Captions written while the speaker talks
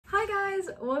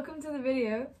welcome to the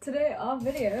video. Today our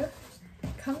video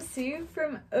comes to you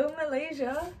from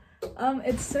Malaysia.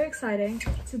 It's so exciting.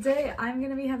 Today I'm going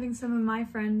to be having some of my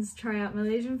friends try out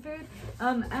Malaysian food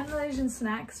and Malaysian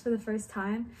snacks for the first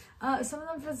time. Some of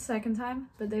them for the second time,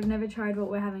 but they've never tried what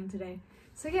we're having today.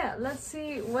 So yeah, let's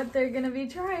see what they're going to be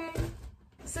trying.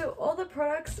 So all the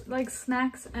products like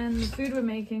snacks and the food we're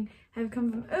making have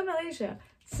come from Malaysia.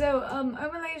 So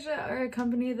Malaysia are a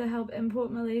company that help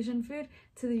import Malaysian food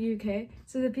to the UK.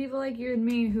 So the people like you and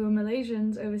me who are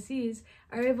Malaysians overseas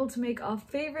are able to make our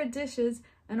favorite dishes,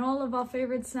 and all of our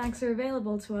favorite snacks are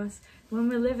available to us when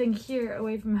we're living here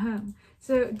away from home.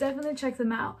 So definitely check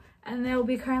them out. And they'll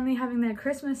be currently having their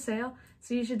Christmas sale.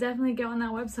 So you should definitely go on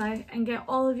that website and get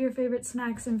all of your favorite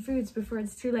snacks and foods before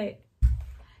it's too late.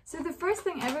 So the first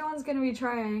thing everyone's going to be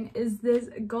trying is this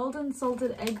golden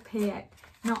salted egg peyek.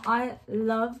 Now I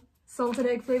love salted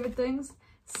egg flavored things,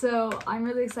 so I'm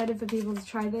really excited for people to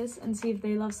try this and see if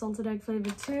they love salted egg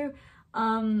flavored too.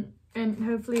 And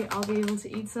hopefully I'll be able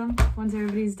to eat some once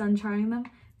everybody's done trying them,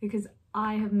 because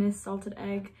I have missed salted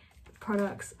egg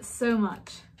products so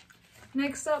much.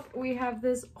 Next up we have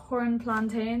this horn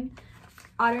plantain.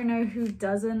 I don't know who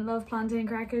doesn't love plantain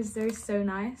crackers, they're so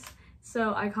nice.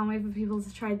 So I can't wait for people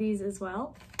to try these as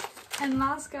well. And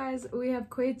last guys, we have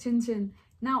Kuih Cincin.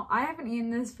 Now I haven't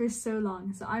eaten this for so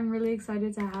long, so I'm really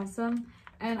excited to have some.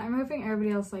 And I'm hoping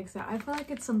everybody else likes it. I feel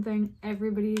like it's something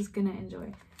everybody's gonna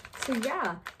enjoy. So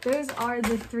yeah, those are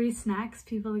the 3 snacks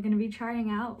people are gonna be trying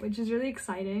out, which is really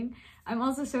exciting. I'm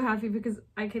also so happy because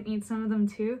I can eat some of them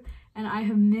too, and I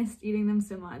have missed eating them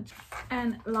so much.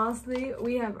 And lastly,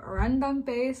 we have Rendang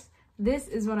base. This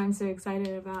is what I'm so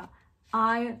excited about.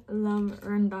 I love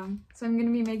rendang. So I'm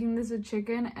gonna be making this with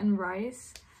chicken and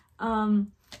rice.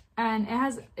 And it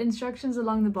has instructions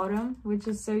along the bottom, which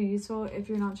is so useful if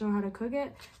you're not sure how to cook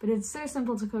it. But it's so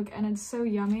simple to cook and it's so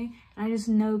yummy. And I just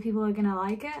know people are gonna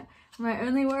like it. My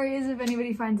only worry is if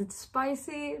anybody finds it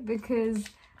spicy, because,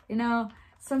 you know,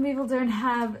 some people don't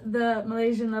have the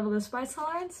Malaysian level of spice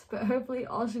tolerance, but hopefully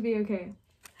all should be okay.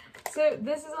 So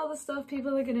this is all the stuff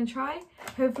people are gonna try.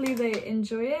 Hopefully they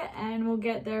enjoy it and we'll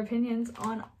get their opinions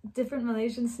on different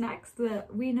Malaysian snacks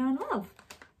that we know and love.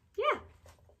 Yeah.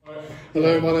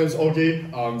 Hello, my name's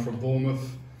Oggy. I'm from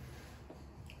Bournemouth.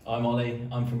 I'm Ollie.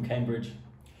 I'm from Cambridge.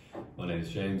 My name's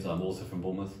James. I'm also from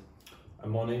Bournemouth.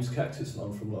 And my name's Cactus and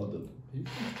I'm from London.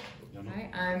 Hi,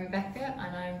 I'm Becca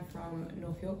and I'm from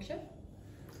North Yorkshire.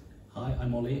 Hi,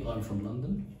 I'm Ollie. I'm from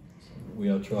London. We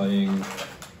are trying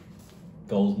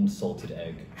golden salted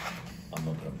egg. I'm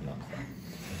not going to pronounce that.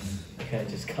 Okay,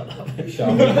 just cut that.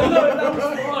 Shall we? No, that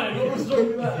was fine. What was wrong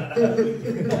with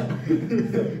that?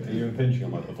 Are you impinging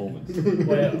on my performance?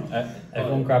 Well,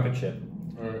 Everyone grab a chip.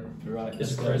 Alright. Right,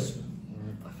 It's crisp.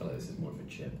 I feel like this is more of a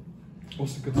chip.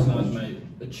 What's the good Nice, size, mate.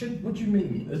 A chip? What do you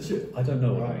mean? A chip? I don't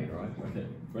know. Right. Okay.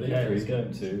 Ready?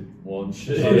 Okay, 3, 2, 1.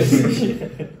 Cheers.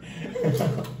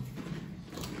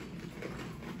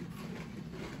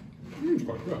 It's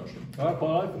quite good actually. I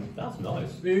quite like them. That's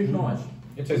nice. It's nice.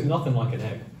 It tastes nothing like an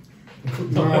egg.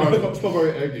 No, it's not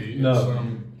very eggy. No.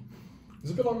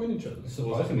 It's a bit like mini cheddar. It's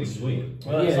surprisingly sweet.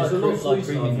 Well, Yeah, it's a lot like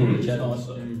sweeter creamy than fruit it's cheddar. nice,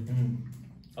 though.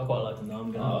 I quite like them now.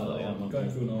 I'm gonna Going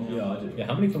through now. Yeah, I do. Yeah,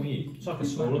 how many can we eat? It's like a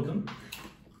smaller can.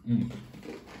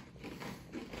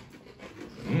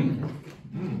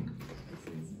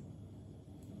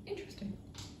 Interesting.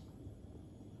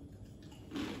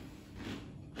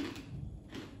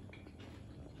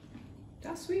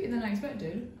 That's sweeter than I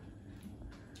expected.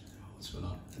 Let's go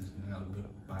that. There's a good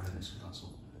balance of that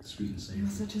sort of sweet and savoury. You're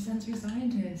such a sensory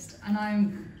scientist, and I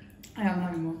am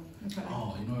having more. Okay.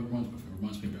 Oh, you know, it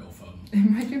reminds me a bit of. It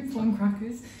reminds me of prawn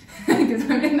crackers, because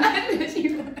I'm in that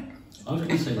energy. I was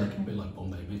going to say like a bit like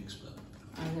Bombay mix, but.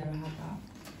 I've never had that.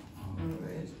 I don't know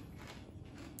what it is.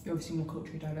 You're obviously more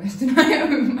culturally diverse than I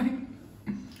am.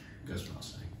 Goes without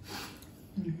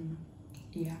saying.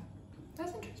 Yeah,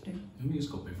 that's interesting. I think it's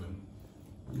got a bit of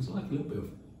there's like a little bit of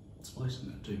spice in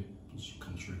there too. It's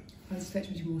come through. I was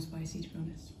expecting it to be more spicy, to be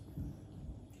honest.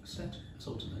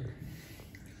 Salted egg.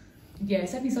 Yeah,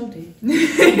 it's definitely salty.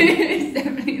 It's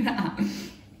definitely that.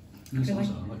 It's I feel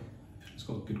also like it's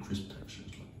got a good crisp texture.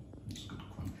 It's a good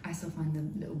crunch. I still find the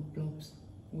little blobs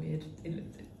weird.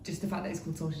 Just the fact that it's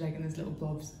called salted egg and there's little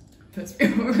blobs puts me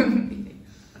off.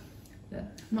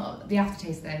 Not the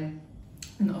aftertaste though. I'm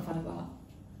not a fan of that.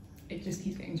 It just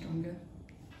keeps getting stronger.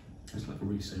 It's like a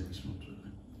really savoury smell to it.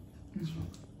 It's fun.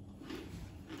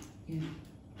 Yeah.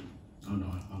 Oh no,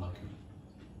 I like it.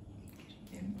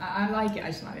 Yeah. I like it. I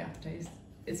just like the aftertaste.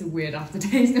 It's a weird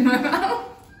aftertaste in my mouth.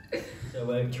 So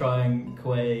we're trying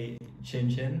Kuih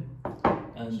Cincin,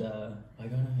 and I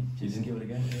don't know. Do you just give it a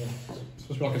go? Yeah. It's supposed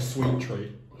to be like a sweet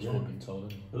treat. That's what I've been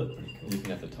told. They look pretty cool. You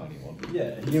can have the tiny one.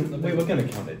 Yeah. We were going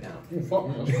to count it down. Oh, fuck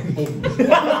me.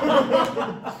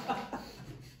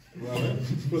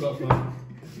 That's put that down.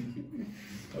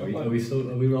 Are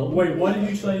we rolling? Wait, why did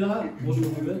you say that? What's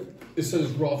wrong with it? It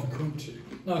says rather crunchy.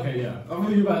 Okay, yeah. I thought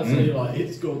you were about to say like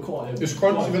it's got quite a. It's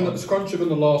crunchier than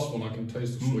the last one. I can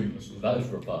taste the sweetness. as well. That is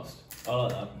robust. I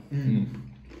like that.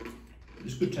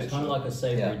 It's good It's texture. kind of like a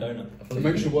savoury donut. It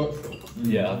makes you work for it.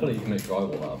 Yeah, I feel like you can make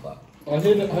drywall out of that. I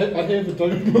hear the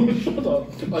donut. Shut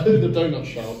up. I hear the donut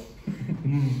shout.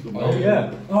 Oh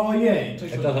yeah. Oh yeah. It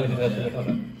tastes It like does, donut, it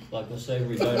does. Like a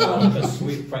savoury donut, like a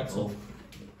sweet pretzel.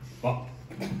 Oh,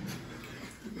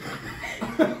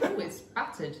 it's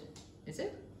battered. Is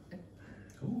it?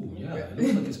 Oh yeah, it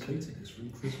looks like it's coated. It's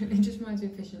really crispy. It just reminds me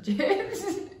of fish and chips. I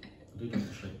do like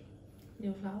the shape.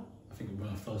 Your flour? I think when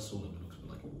I first saw them, it looks a bit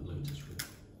like a lotus fruit.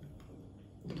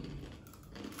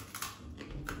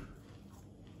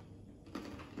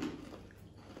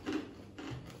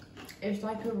 It's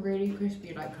like a really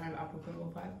crispy, like kind of apple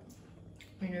crumble pie.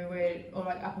 You know, where, or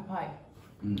like apple pie.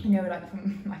 Mm. You know, like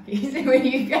from Mackey's, when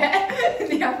you get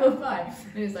the apple pie,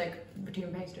 and it's like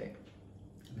between pastry.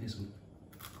 It's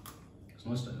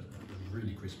nice though. It's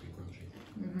really crispy,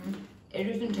 crunchy. It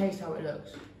doesn't taste how it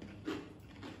looks.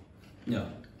 Yeah.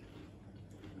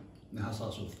 It has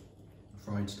that sort of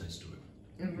fried taste to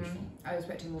it. Which one? I was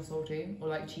expecting more salty or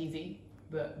like cheesy,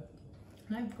 but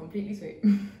no, completely sweet.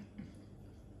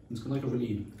 It's got like a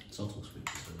really subtle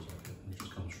sweetness to it, like it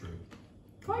just comes through.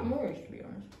 Quite moorish, to be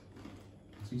honest.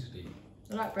 It's easy to eat.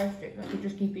 I like breadsticks. I could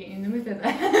just keep eating them with it.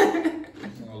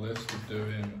 On our list, we're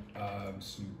doing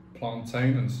some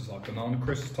plantain and this is like banana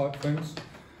crisps type things.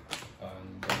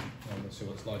 And let's see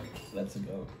what it's like. Let's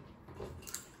go.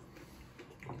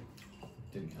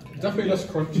 Didn't count it. Definitely less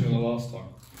crunchy than the last time.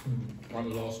 Like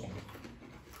the last one.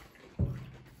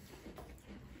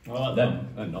 I like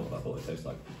Then, not what I thought it tastes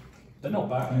like. They're not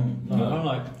bad. No, I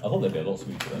like I thought they'd be a lot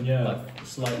sweeter. Yeah. like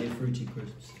slightly fruity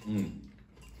crisps. Do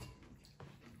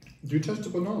you taste the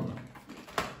banana?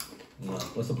 No.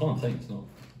 Well, it's a plantain, it's not.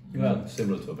 Yeah.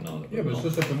 Similar to a banana. Yeah, but it's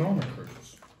not. just a banana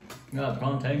crisps. Yeah,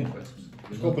 plantain crisps.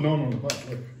 It's got banana on the back,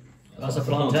 look. That's a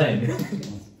plantain.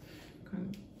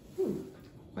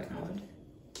 Quite hard.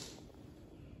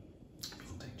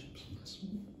 Plantain chips, nice.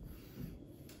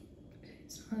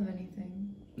 It's not of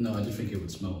anything. No, I did think it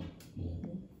would smell more.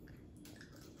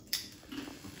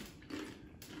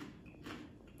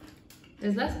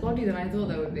 There's less body than I thought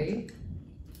there would be.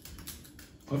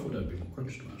 I thought there would be more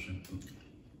crunch to it actually.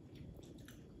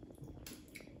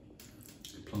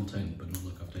 Plantain, but not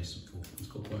like I've tasted before. It's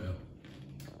got quite a.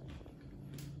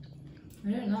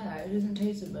 I don't like that. It doesn't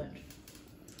taste as much.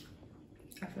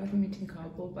 I feel like I'm eating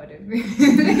cardboard, but I don't think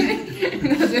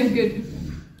that's so good.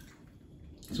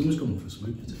 It's almost gone for a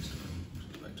smoky taste. I was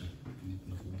expecting.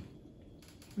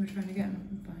 We're trying to get them.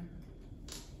 I'm fine.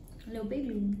 A little baby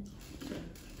one.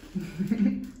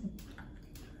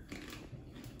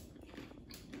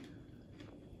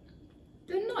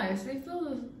 They're nice. They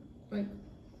feel like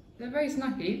they're very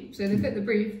snacky, so they fit the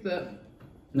brief. But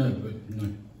No, but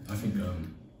no. I think I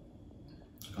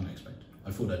kind of expect.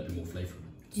 I thought there'd be more flavour.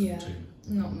 yeah, Too.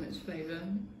 not much flavour. A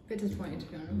bit disappointed, to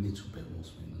be A honest. little bit more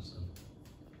sweetness then.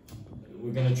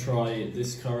 We're gonna try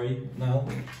this curry now.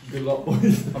 Good luck,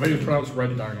 boys. I think it's pronounced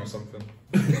Rendang or something.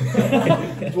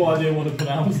 That's why I didn't want to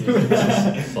pronounce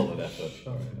it. Solid effort.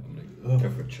 I'm gonna go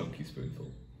for a chunky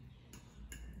spoonful.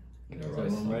 You know, right?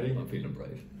 everyone ready? I'm feeling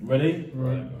brave. Ready?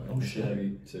 Right. Oh shit.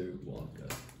 3, 2, 1, go.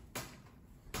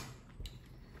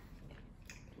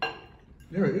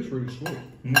 Yeah, it is really sweet.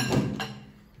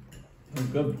 It's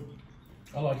good.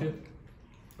 I like it.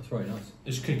 That's very nice.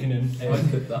 It's kicking in. I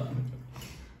cooked that.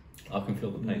 I can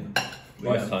feel the pain.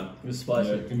 Rice time. It's spicy.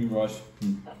 Yeah, give me rice.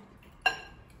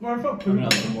 No, it's not I'm too gonna have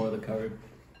bad. some more of the curry.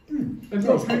 It's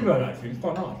not too bad actually. It's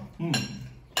quite nice.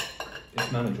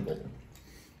 It's manageable.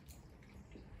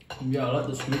 Yeah, I like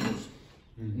the sweetness.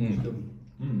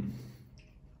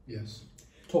 Yes.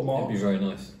 Top It'd marks. be very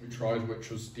nice. We tried, which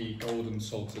was the golden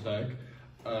salted egg.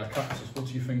 Cactus, what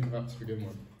do you think of that to begin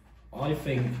with? I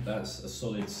think that's a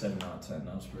solid 7 out of 10.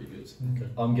 That's pretty good. Okay.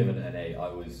 I'm giving it an 8. I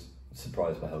was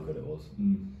surprised by how good it was.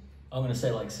 I'm gonna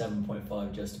say like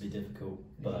 7.5 just to be difficult,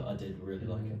 but I did really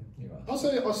like it. You're right. I'll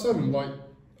say a 7. Like,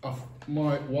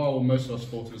 while most of us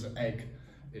thought it was an egg,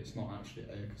 it's not actually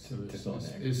egg. So It's not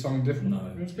an egg. It's something different.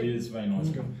 No, It's it good. is very nice.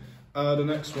 The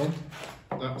next one,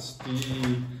 that's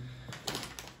the.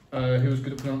 Who was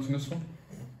good at pronouncing this one?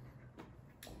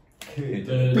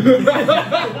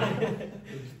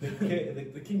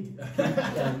 The king.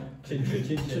 Chin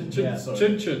chin. Chin Yeah. sorry.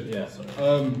 Chin Chin. Yeah. Sorry.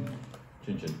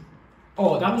 Chin chin.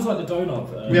 Oh, that was like the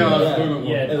donut. Yeah, yeah. donut one.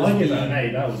 Yeah, It was I give the- that an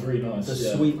 8. That was really nice. The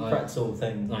yeah. sweet pretzel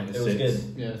thing. Like It a was 6.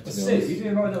 good. Yeah, A 6. You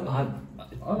didn't like that one? I like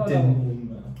that didn't-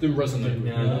 one. didn't resonate with me.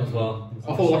 Yeah, as well.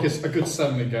 I thought like a good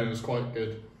 7 again was quite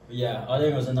good. Yeah, I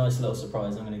think it was a nice little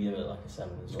surprise. I'm going to give it like a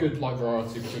 7 as It's well. good like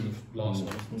variety between the last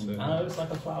one. And it looks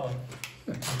like a flower.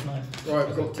 It's nice. Right,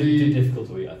 we've got Too the difficult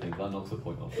to eat, I think. That knocks the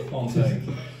point off. The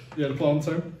plantain. yeah the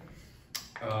plantain.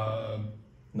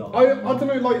 Not I don't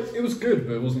know, like it was good,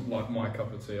 but it wasn't like my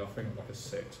cup of tea. I think like a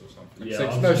 6 or something. Yeah,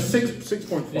 6, I'm no, just-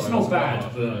 6.5. It's not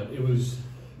bad, but it was.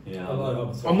 Yeah, I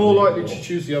like I'm more likely to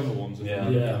choose the other ones. Yeah,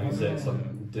 Yeah. I'm 6.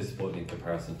 I'm disappointed in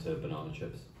comparison to banana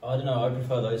chips. I don't know, I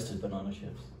prefer those to banana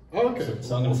chips. Oh, okay.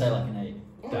 So I'm going to say like an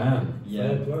 8. Damn. Yeah,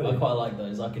 Fair play. I quite like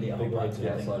those. I could eat a whole Big packet. rating.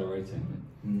 I think. Outside rating.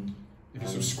 Mm. If you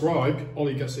subscribe,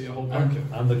 Ollie gets to eat a whole packet.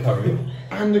 And the curry.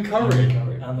 And the curry.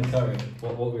 And the curry.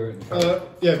 What we were eating? Curry?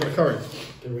 Yeah, got a curry.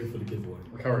 Get ready for the giveaway.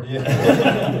 A curry.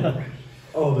 Yeah.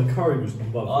 Oh, the curry was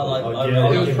lovely.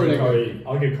 It was pretty good.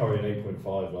 I'll give curry an 8.5.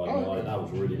 Oh, okay. That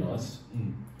was really nice.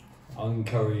 On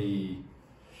curry,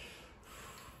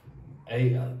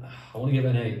 8. I want to give it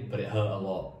an 8, but it hurt a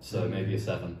lot, so maybe a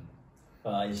 7.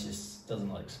 But it just doesn't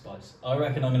like spice. I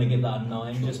reckon I'm going to give that a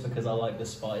 9 just because I like the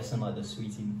spice and like the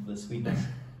sweetness.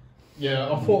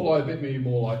 Yeah, I thought like a bit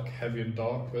more like heavy and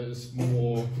dark, but it's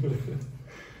more.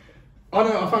 I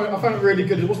don't know. I found it really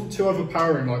good. It wasn't too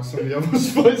overpowering like some of the other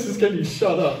spices. Can you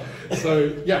shut up?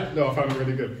 So yeah, no, I found it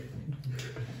really good.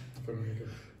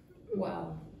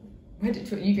 Wow. Where did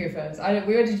you go first?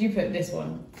 Where did you put this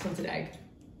one? Salted egg.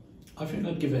 I think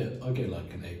I'd give it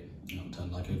like an 8 out of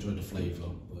 10. Like I enjoyed the flavour,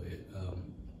 but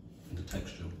and the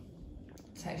texture.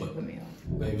 Texture put me off.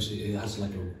 But it has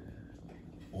like a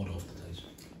odd aftertaste.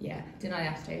 Yeah, didn't like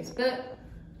aftertaste. But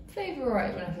flavour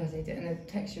alright when I first ate it, and the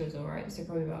texture was alright, so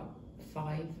probably about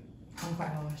 5. I'm quite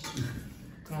harsh.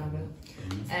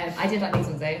 I did like these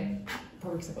ones though,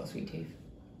 probably because I've got a sweet tooth,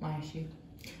 my issue.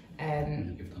 What do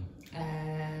you give them?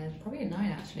 Probably a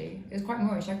 9 actually. It was quite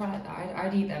moorish, I quite like that.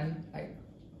 I'd eat them like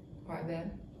quite a bit.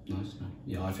 Nice. No.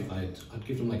 Yeah, I think I'd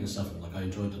give them like a 7. Like I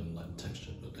enjoyed them, like the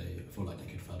texture, but I feel like they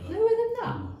could further. Lower than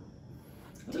that?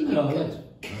 I don't know. I liked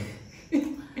it.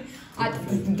 I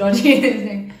did dodgy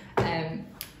thing.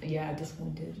 Yeah,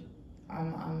 disappointed.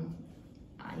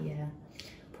 Yeah,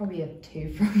 probably a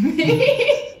 2 from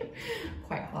me.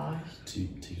 Quite harsh. Too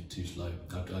slow.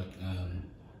 I'd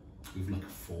give like a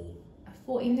 4. A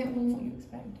 4, even though it wasn't what you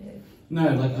expected. No,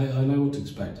 like I know what to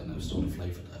expect, and there's sort of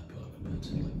flavour there, but compared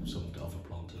to like some of the other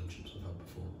plantain chips I've had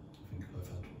before, I think I've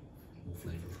had more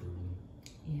flavour through them.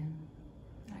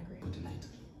 Yeah, I agree. I didn't hate it.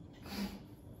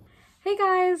 Hey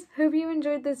guys, hope you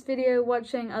enjoyed this video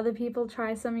watching other people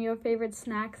try some of your favorite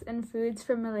snacks and foods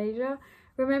from Malaysia.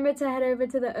 Remember to head over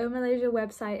to the O Malaysia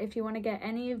website if you want to get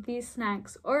any of these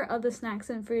snacks or other snacks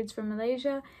and foods from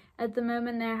Malaysia. At the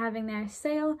moment they're having their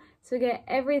sale, so get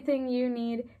everything you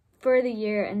need for the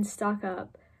year and stock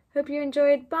up. Hope you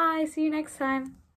enjoyed. Bye, see you next time.